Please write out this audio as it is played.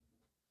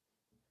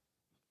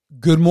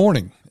Good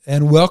morning,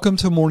 and welcome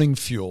to Morning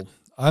Fuel.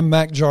 I'm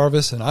Mac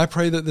Jarvis, and I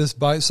pray that this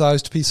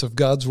bite-sized piece of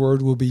God's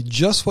Word will be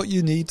just what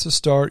you need to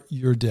start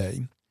your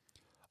day.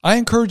 I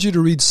encourage you to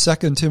read 2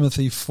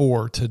 Timothy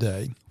 4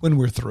 today when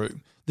we're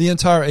through, the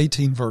entire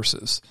 18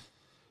 verses.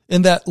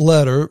 In that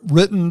letter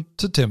written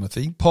to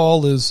Timothy,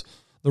 Paul is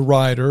the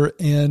writer,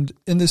 and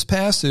in this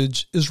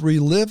passage is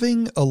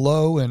reliving a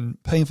low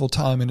and painful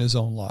time in his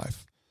own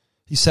life.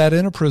 He sat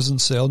in a prison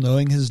cell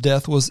knowing his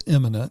death was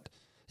imminent.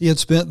 He had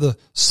spent the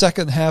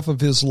second half of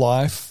his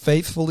life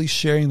faithfully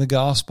sharing the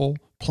gospel,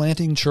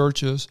 planting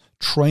churches,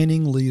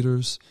 training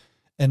leaders,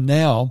 and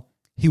now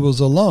he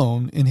was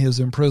alone in his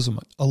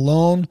imprisonment,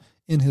 alone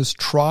in his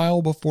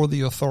trial before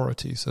the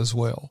authorities as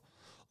well.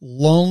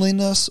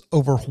 Loneliness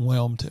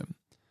overwhelmed him,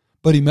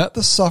 but he met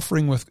the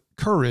suffering with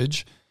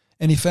courage,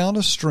 and he found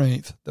a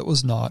strength that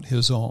was not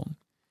his own.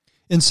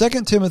 In 2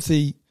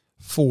 Timothy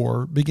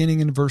 4, beginning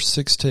in verse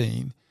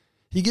 16,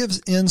 he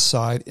gives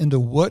insight into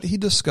what he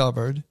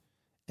discovered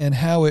and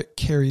how it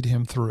carried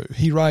him through.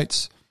 He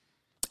writes,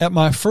 "At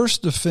my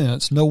first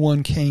defense, no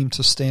one came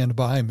to stand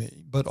by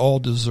me, but all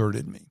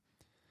deserted me.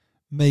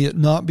 May it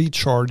not be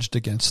charged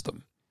against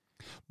them.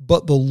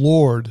 But the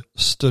Lord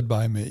stood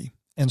by me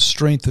and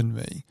strengthened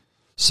me,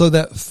 so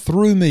that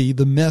through me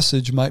the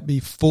message might be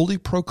fully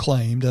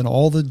proclaimed and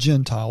all the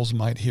Gentiles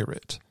might hear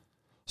it.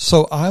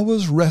 So I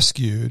was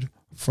rescued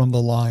from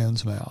the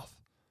lion's mouth.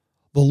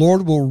 The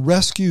Lord will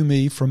rescue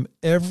me from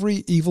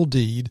every evil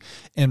deed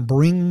and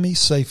bring me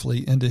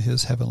safely into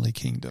his heavenly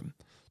kingdom.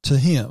 To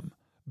him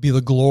be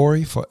the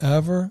glory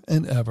forever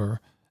and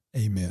ever.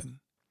 Amen."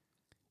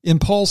 In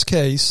Paul's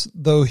case,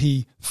 though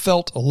he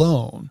felt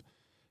alone,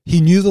 he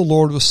knew the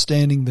Lord was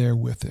standing there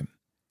with him.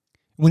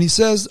 When he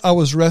says, "I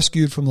was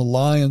rescued from the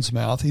lion's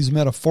mouth," he's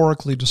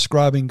metaphorically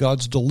describing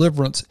God's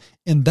deliverance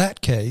in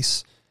that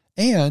case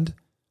and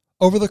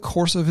over the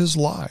course of his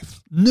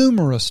life,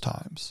 numerous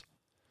times.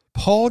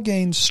 Paul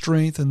gained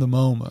strength in the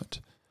moment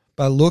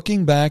by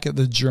looking back at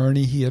the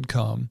journey he had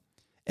come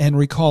and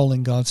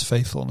recalling God's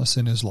faithfulness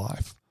in his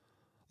life.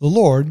 The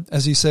Lord,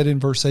 as he said in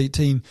verse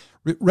 18,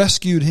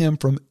 rescued him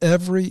from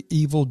every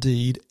evil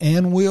deed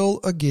and will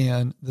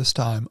again this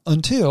time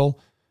until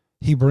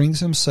he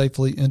brings him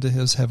safely into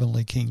his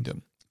heavenly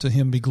kingdom. To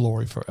him be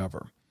glory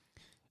forever.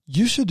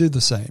 You should do the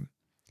same.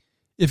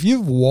 If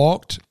you've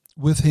walked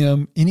with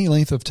him any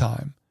length of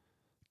time,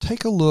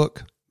 take a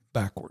look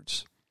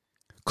backwards.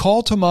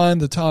 Call to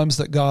mind the times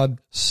that God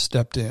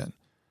stepped in,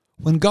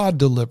 when God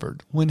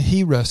delivered, when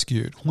he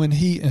rescued, when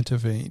he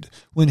intervened,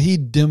 when he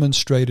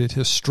demonstrated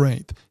his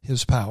strength,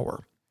 his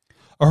power.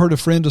 I heard a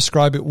friend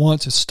describe it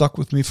once, it stuck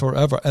with me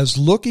forever, as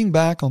looking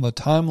back on the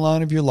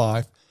timeline of your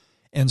life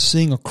and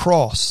seeing a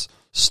cross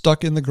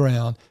stuck in the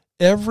ground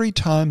every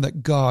time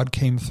that God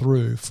came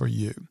through for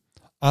you.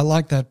 I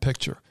like that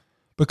picture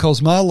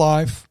because my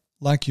life,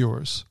 like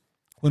yours,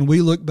 when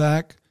we look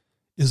back,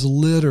 is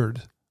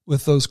littered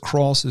with those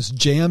crosses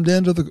jammed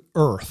into the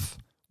earth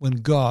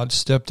when God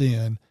stepped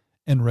in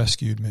and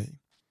rescued me.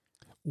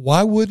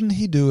 Why wouldn't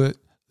he do it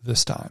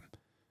this time?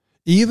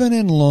 Even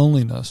in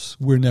loneliness,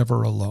 we're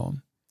never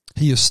alone.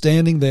 He is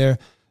standing there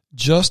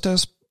just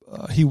as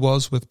he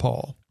was with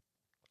Paul.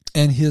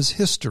 And his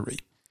history,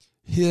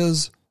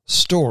 his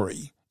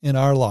story in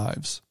our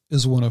lives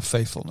is one of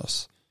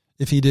faithfulness.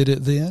 If he did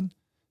it then,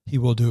 he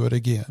will do it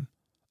again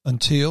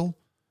until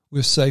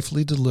we're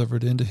safely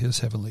delivered into his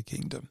heavenly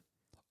kingdom.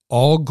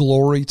 All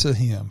glory to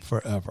him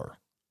forever.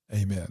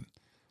 Amen.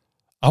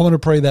 I want to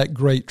pray that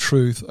great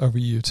truth over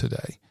you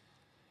today.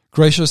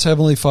 Gracious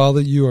Heavenly Father,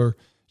 you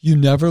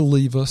never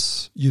leave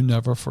us. You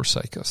never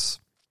forsake us.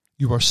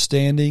 You are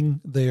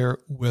standing there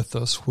with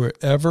us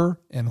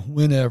wherever and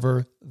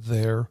whenever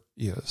there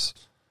is.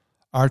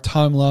 Our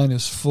timeline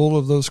is full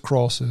of those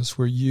crosses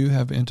where you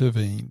have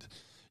intervened.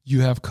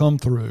 You have come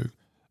through.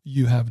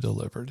 You have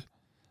delivered.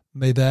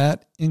 May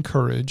that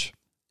encourage,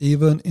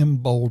 even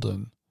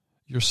embolden,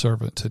 your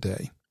servant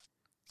today.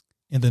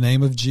 In the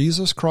name of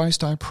Jesus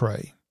Christ, I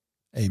pray.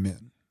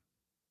 Amen.